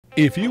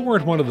If you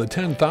weren't one of the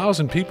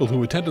 10,000 people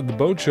who attended the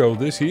boat show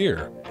this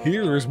year,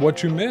 here's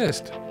what you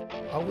missed.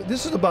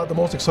 This is about the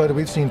most excited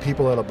we've seen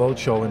people at a boat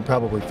show in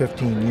probably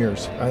 15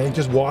 years. I think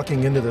just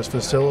walking into this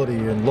facility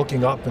and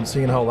looking up and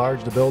seeing how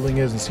large the building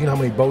is and seeing how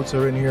many boats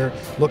are in here,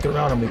 looking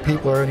around how many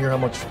people are in here, how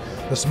much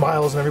the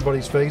smiles on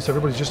everybody's face,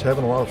 everybody's just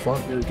having a lot of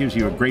fun. It gives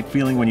you a great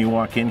feeling when you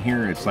walk in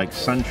here. It's like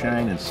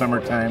sunshine and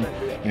summertime.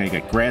 You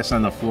got grass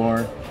on the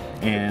floor,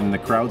 and the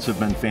crowds have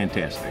been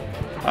fantastic.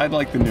 I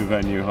like the new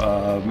venue.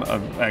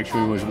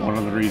 Actually was one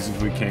of the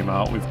reasons we came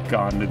out. We've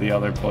gone to the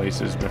other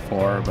places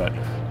before, but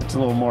it's a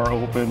little more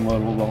open, a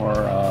little more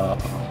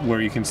where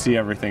you can see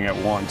everything at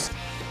once.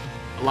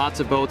 Lots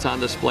of boats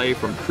on display,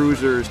 from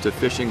cruisers to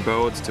fishing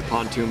boats to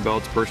pontoon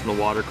boats, personal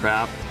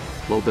watercraft.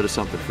 A little bit of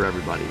something for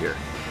everybody here.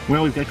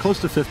 Well, we've got close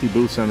to 50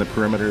 booths on the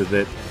perimeter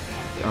that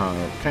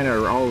kind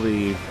of are all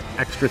the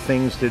extra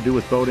things to do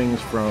with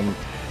boatings, from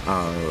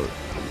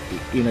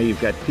you've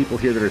got people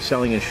here that are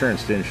selling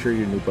insurance to insure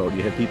your new boat.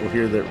 You have people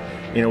here that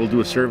will do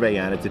a survey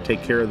on it to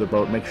take care of the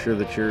boat, make sure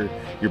that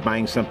you're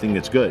buying something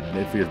that's good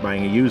if you're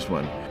buying a used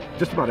one.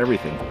 Just about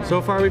everything.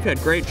 So far we've had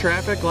great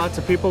traffic, lots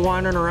of people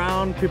wandering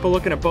around, people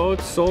looking at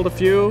boats, sold a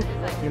few.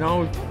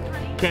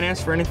 Can't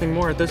ask for anything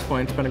more at this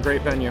point. It's been a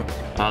great venue.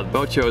 The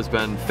boat show has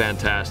been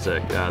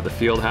fantastic. The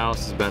Field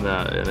House has been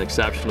an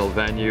exceptional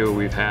venue.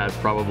 We've had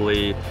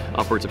probably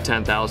upwards of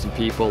 10,000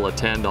 people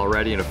attend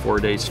already in a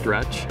 4-day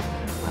stretch.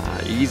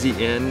 Easy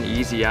in,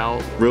 easy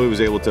out. Really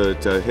was able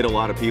to hit a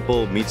lot of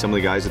people, meet some of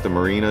the guys at the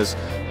marinas,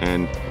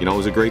 and it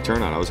was a great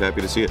turnout. I was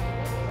happy to see it.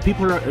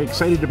 People are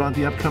excited about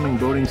the upcoming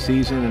boating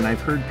season, and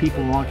I've heard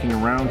people walking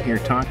around here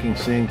talking,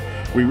 saying,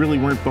 we really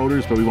weren't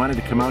boaters, but we wanted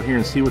to come out here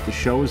and see what the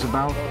show is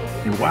about.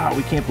 And wow,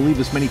 we can't believe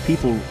this many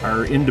people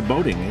are into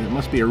boating. It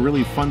must be a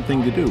really fun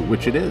thing to do,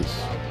 which it is.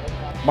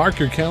 Mark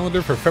your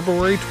calendar for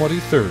February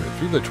 23rd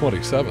through the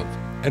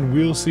 27th, and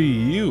we'll see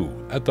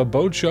you at the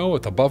boat show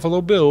at the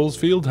Buffalo Bills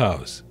Field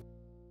House.